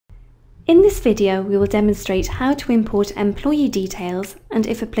In this video, we will demonstrate how to import employee details and,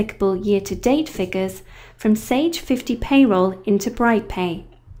 if applicable, year-to-date figures from Sage 50 Payroll into BrightPay.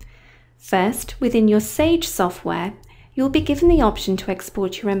 First, within your Sage software, you'll be given the option to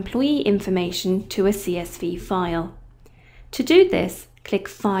export your employee information to a CSV file. To do this, click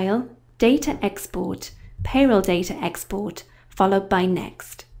File, Data Export, Payroll Data Export, followed by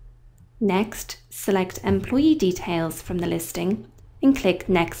Next. Next, select Employee Details from the listing and click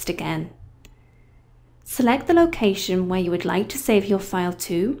Next again. Select the location where you would like to save your file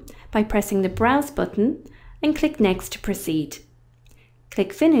to by pressing the Browse button and click Next to proceed.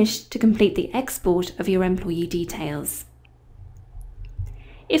 Click Finish to complete the export of your employee details.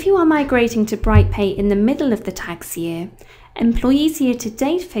 If you are migrating to BrightPay in the middle of the tax year, employees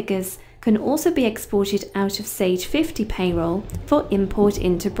year-to-date figures can also be exported out of Sage 50 Payroll for import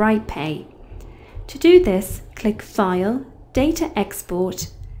into BrightPay. To do this, click File, Data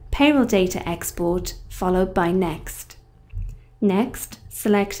Export, Payroll Data Export, followed by Next. Next,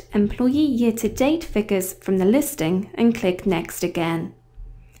 select Employee Year-to-Date Figures from the listing and click Next again.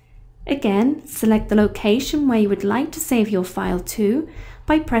 Again, select the location where you would like to save your file to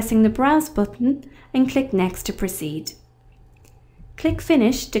by pressing the Browse button and click Next to proceed. Click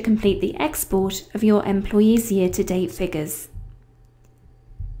Finish to complete the export of your employees' year-to-date figures.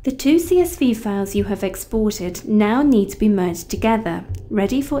 The two CSV files you have exported now need to be merged together,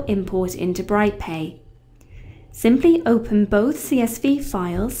 ready for import into BrightPay. Simply open both CSV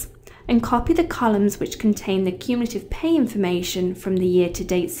files and copy the columns which contain the cumulative pay information from the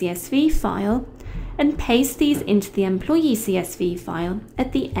year-to-date CSV file and paste these into the employee CSV file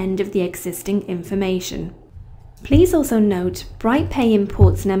at the end of the existing information. Please also note, BrightPay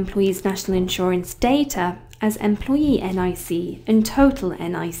imports an employee's national insurance data as employee NIC and total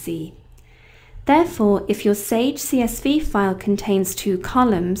NIC. Therefore, if your Sage CSV file contains two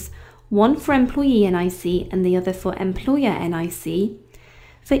columns, one for employee NIC and the other for employer NIC,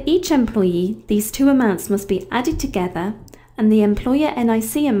 for each employee, these two amounts must be added together and the employer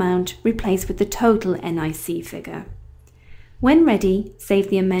NIC amount replaced with the total NIC figure. When ready, save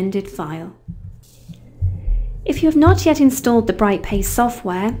the amended file. If you have not yet installed the BrightPay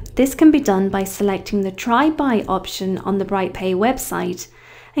software, this can be done by selecting the Try Buy option on the BrightPay website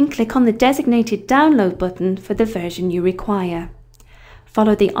and click on the designated download button for the version you require.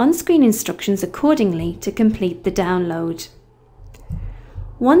 Follow the on-screen instructions accordingly to complete the download.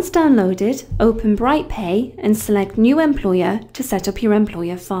 Once downloaded, open BrightPay and select New Employer to set up your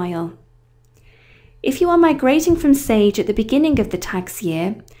employer file. If you are migrating from Sage at the beginning of the tax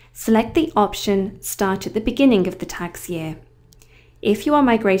year, select the option Start at the beginning of the tax year. If you are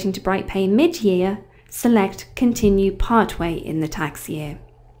migrating to BrightPay mid-year, select Continue partway in the tax year.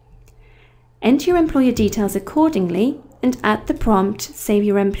 Enter your employer details accordingly and at the prompt, save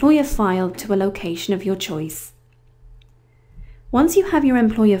your employer file to a location of your choice. Once you have your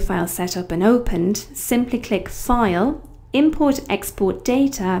employer file set up and opened, simply click File, Import Export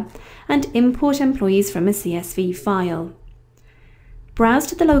Data and import employees from a CSV file. Browse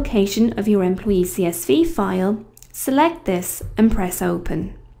to the location of your employee CSV file, select this and press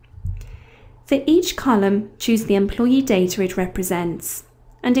Open. For each column, choose the employee data it represents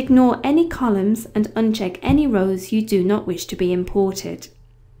and ignore any columns and uncheck any rows you do not wish to be imported.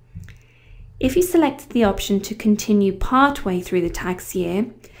 If you select the option to continue partway through the tax year,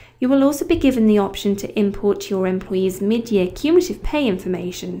 you will also be given the option to import your employee's mid-year cumulative pay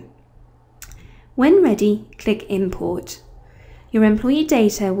information. When ready, click Import. Your employee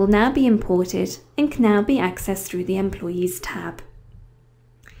data will now be imported and can now be accessed through the Employees tab.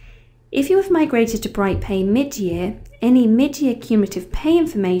 If you have migrated to BrightPay mid-year, any mid-year cumulative pay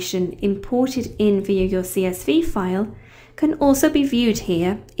information imported in via your CSV file can also be viewed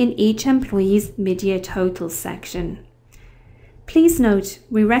here in each employee's mid-year totals section. Please note,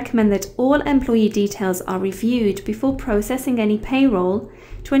 we recommend that all employee details are reviewed before processing any payroll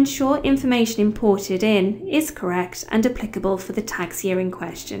to ensure information imported in is correct and applicable for the tax year in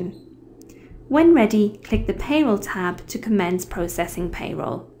question. When ready, click the Payroll tab to commence processing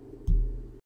payroll.